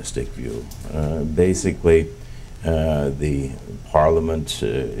pessimistic view. Basically, the parliament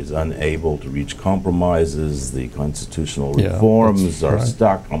is unable to reach compromises. The constitutional reforms are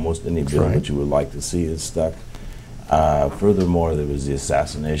stuck. Almost any bill that you would like to see is stuck. Furthermore, there was the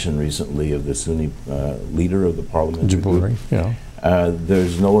assassination recently of the Sunni leader of the parliamentary group.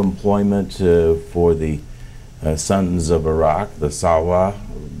 There's no employment for the sons of Iraq, the Sawa.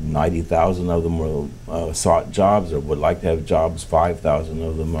 90,000 of them were sought jobs or would like to have jobs. 5,000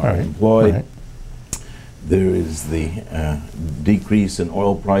 of them are employed. There is the decrease in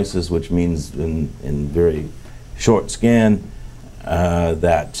oil prices, which means in very short scan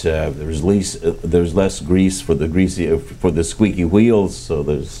that there's less grease for the squeaky wheels, so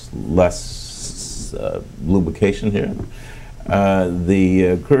there's less lubrication here.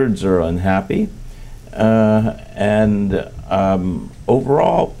 The Kurds are unhappy, and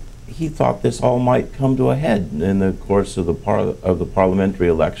overall, he thought this all might come to a head in the course of the parliamentary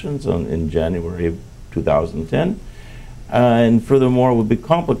elections in January of 2010. And furthermore, it would be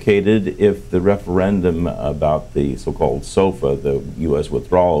complicated if the referendum about the so-called SOFA, the U.S.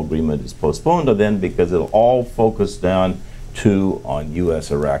 withdrawal agreement, is postponed to then, because it'll all focus down on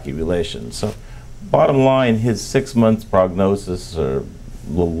U.S.-Iraqi relations. So bottom line, his 6 months prognosis, or a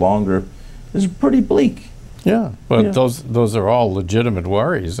little longer, is pretty bleak. Yeah, but those are all legitimate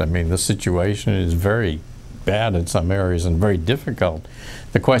worries. I mean, the situation is very bad in some areas and very difficult.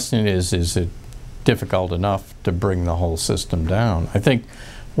 The question is it difficult enough to bring the whole system down? I think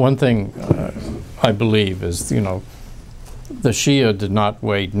one thing I believe is, you know, the Shia did not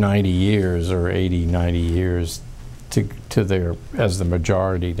wait 90 years or 80, 90 years as the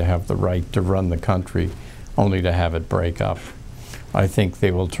majority to have the right to run the country, only to have it break up. I think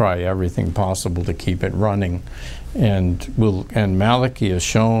they will try everything possible to keep it running, and Maliki has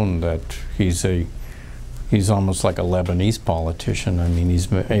shown that he's almost like a Lebanese politician. I mean, he's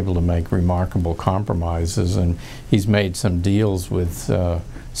able to make remarkable compromises, and he's made some deals with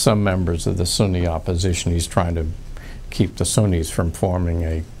some members of the Sunni opposition. He's trying to keep the Sunnis from forming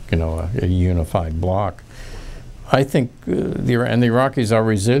a unified bloc. I think and the Iraqis are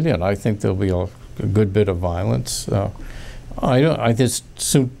resilient. I think there'll be a good bit of violence. It's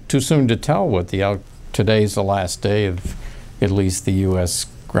too soon to tell what the today's the last day of at least the U.S.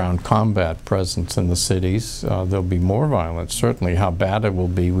 ground combat presence in the cities. There'll be more violence. Certainly how bad it will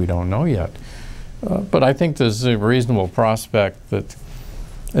be, we don't know yet. But I think there's a reasonable prospect that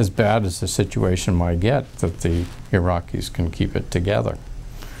as bad as the situation might get, that the Iraqis can keep it together.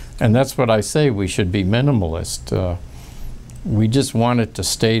 And that's what I say, we should be minimalist. We just want it to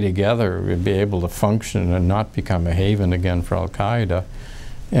stay together and be able to function and not become a haven again for Al-Qaeda.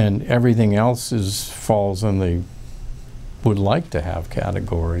 And everything else falls in the would like to have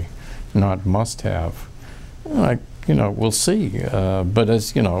category, not must have. We'll see. But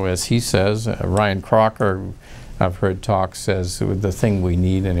as he says, Ryan Crocker, I've heard talk, says the thing we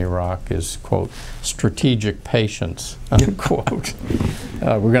need in Iraq is, quote, strategic patience, unquote.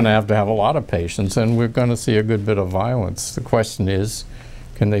 We're going to have a lot of patience, and we're going to see a good bit of violence. The question is,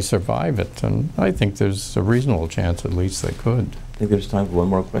 can they survive it? And I think there's a reasonable chance at least they could. I think there's time for one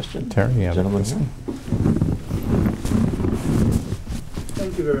more question. Terry, gentlemen.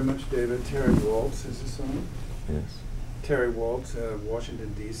 Thank you very much, David. Terry Waltz, is this on? Yes. Terry Waltz,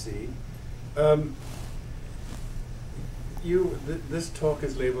 Washington, D.C. This talk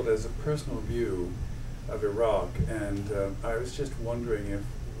is labeled as a personal view of Iraq, and I was just wondering if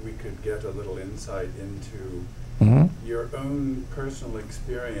we could get a little insight into your own personal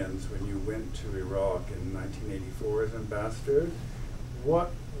experience when you went to Iraq in 1984 as ambassador.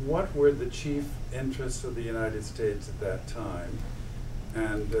 What were the chief interests of the United States at that time?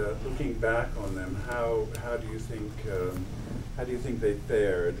 And looking back on them, how do you think they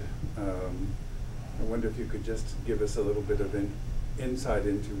fared? I wonder if you could just give us a little bit of insight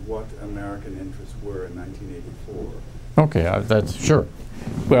into what American interests were in 1984. Okay, that's sure.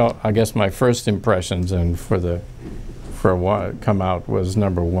 Well, I guess my first impressions and for a while come out was,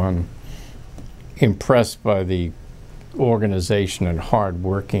 number one, impressed by the organization and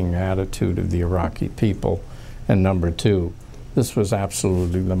hard-working attitude of the Iraqi people, and number two, this was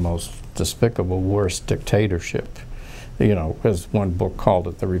absolutely the most despicable, worst dictatorship. As one book called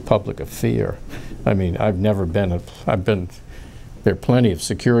it, the Republic of Fear. I mean, there are plenty of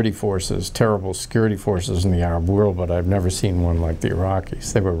security forces, terrible security forces in the Arab world, but I've never seen one like the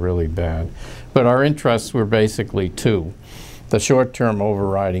Iraqis. They were really bad. But our interests were basically two. The short-term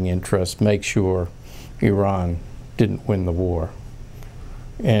overriding interest, make sure Iran didn't win the war.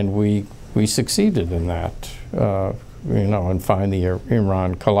 And we succeeded in that, and finally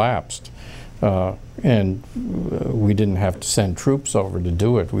Iran collapsed. And we didn't have to send troops over to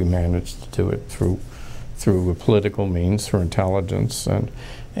do it. We managed to do it through political means, through intelligence,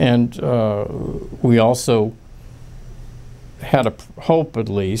 and we also had a hope, at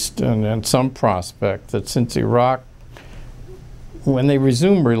least, and some prospect that since Iraq, when they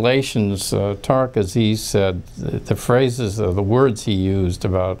resumed relations, Tariq Aziz said the phrases, the words he used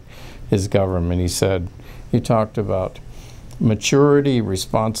about his government. He talked about maturity,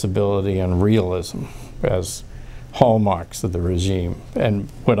 responsibility, and realism as hallmarks of the regime. And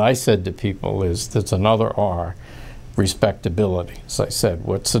what I said to people is, there's another R, respectability. As I said,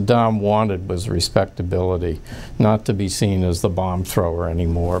 what Saddam wanted was respectability, not to be seen as the bomb thrower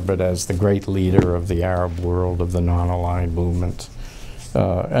anymore, but as the great leader of the Arab world, of the non-aligned movement.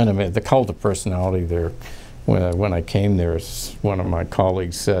 And I mean, the cult of personality there, when I came there, one of my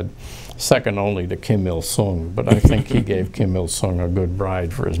colleagues said, second only to Kim Il-sung, but I think he gave Kim Il-sung a good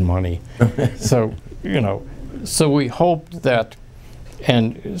bride for his money. So, so we hoped that,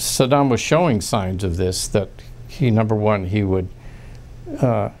 and Saddam was showing signs of this, that number one, he would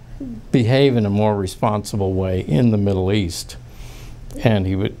behave in a more responsible way in the Middle East, and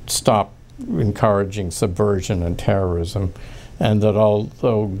he would stop encouraging subversion and terrorism, and that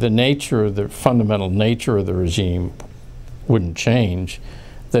although the fundamental nature of the regime wouldn't change,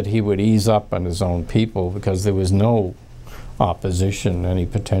 that he would ease up on his own people because there was no opposition, any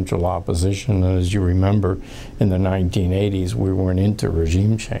potential opposition. And as you remember, in the 1980s, we weren't into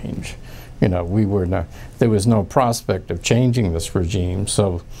regime change. There was no prospect of changing this regime,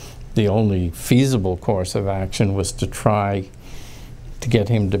 so the only feasible course of action was to try to get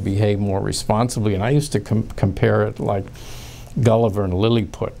him to behave more responsibly. And I used to compare it like Gulliver and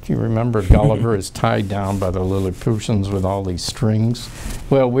Lilliput. You remember Gulliver is tied down by the Lilliputians with all these strings?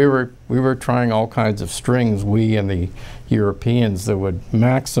 Well, we were trying all kinds of strings, we and the Europeans, that would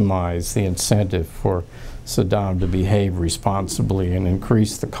maximize the incentive for Saddam to behave responsibly and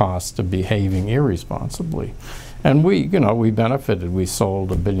increase the cost of behaving irresponsibly. And we benefited. We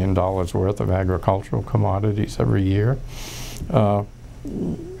sold $1 billion worth of agricultural commodities every year.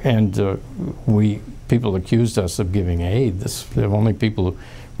 People accused us of giving aid. The only people who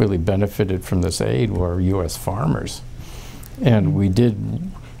really benefited from this aid were U.S. farmers. And we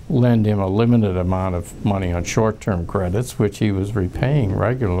lend him a limited amount of money on short-term credits, which he was repaying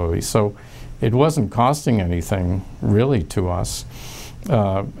regularly. So it wasn't costing anything really to us,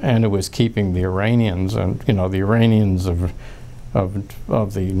 and it was keeping the Iranians, and you know, the Iranians of the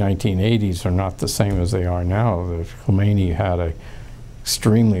 1980s are not the same as they are now. The Khomeini had a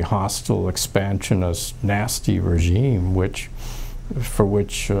extremely hostile, expansionist, nasty regime,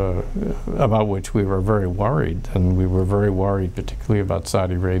 about which we were very worried, and we were very worried particularly about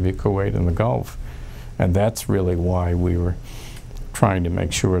Saudi Arabia, Kuwait, and the Gulf. And that's really why we were trying to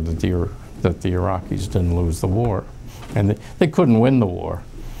make sure that the Iraqis didn't lose the war. And they couldn't win the war.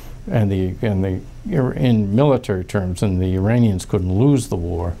 And in military terms, and the Iranians couldn't lose the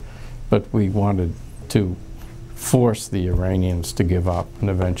war, but we wanted to force the Iranians to give up, and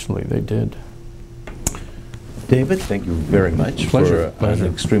eventually they did. David, thank you very much Pleasure. for an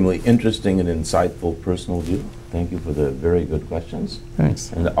extremely interesting and insightful personal view. Thank you for the very good questions.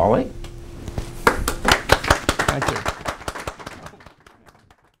 Thanks. And Ollie?